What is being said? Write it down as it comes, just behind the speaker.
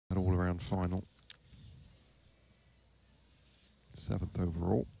round final. 7th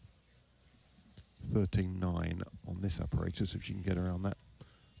overall. 13.9 on this apparatus. If she can get around that,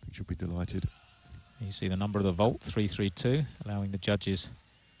 I think she'll be delighted. You see the number of the vault, 332, allowing the judges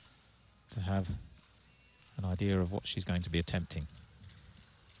to have an idea of what she's going to be attempting.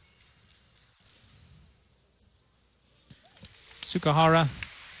 Sukahara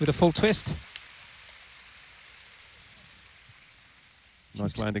with a full twist.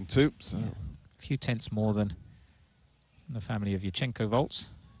 Nice landing too. So yeah, a few tenths more than the family of Yurchenko vaults.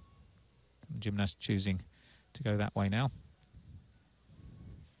 The gymnast choosing to go that way now.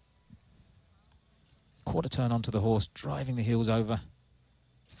 Quarter turn onto the horse, driving the heels over.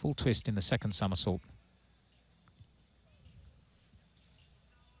 Full twist in the second somersault.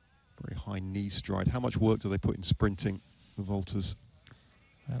 Very high knee stride. How much work do they put in sprinting, the vaulters?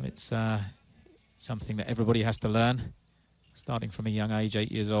 Well, it's something that everybody has to learn. Starting from a young age,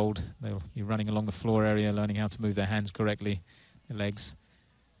 8 years old, they'll be running along the floor area, learning how to move their hands correctly, their legs.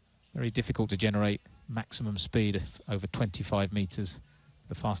 Very difficult to generate maximum speed of over 25 meters.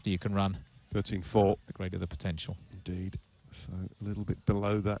 The faster you can run, 13.4. the greater the potential. Indeed. So a little bit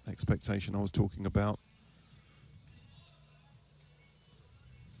below that expectation I was talking about.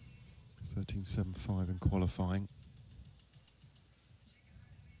 13.75 in qualifying.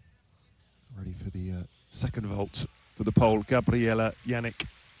 Ready for the second vault for the pole, Gabriela, Janik.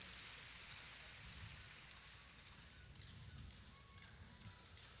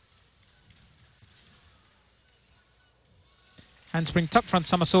 Handspring tuck front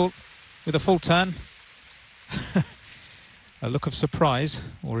somersault with a full turn. A look of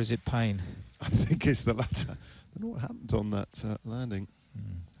surprise, or is it pain? I think it's the latter. I don't know what happened on that landing.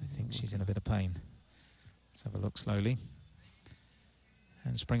 I think she's in a bit of pain. Let's have a look slowly.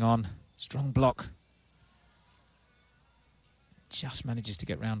 Handspring on, strong block. Just manages to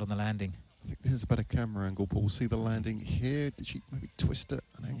get round on the landing. I think this is a better camera angle, Paul. See the landing here. Did she maybe twist it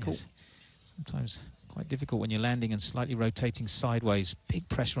an ankle? Yes. Sometimes quite difficult when you're landing and slightly rotating sideways. Big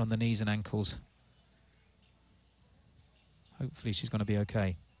pressure on the knees and ankles. Hopefully she's going to be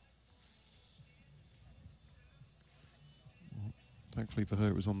okay. Well, thankfully for her,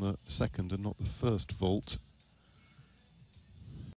 it was on the second and not the first vault.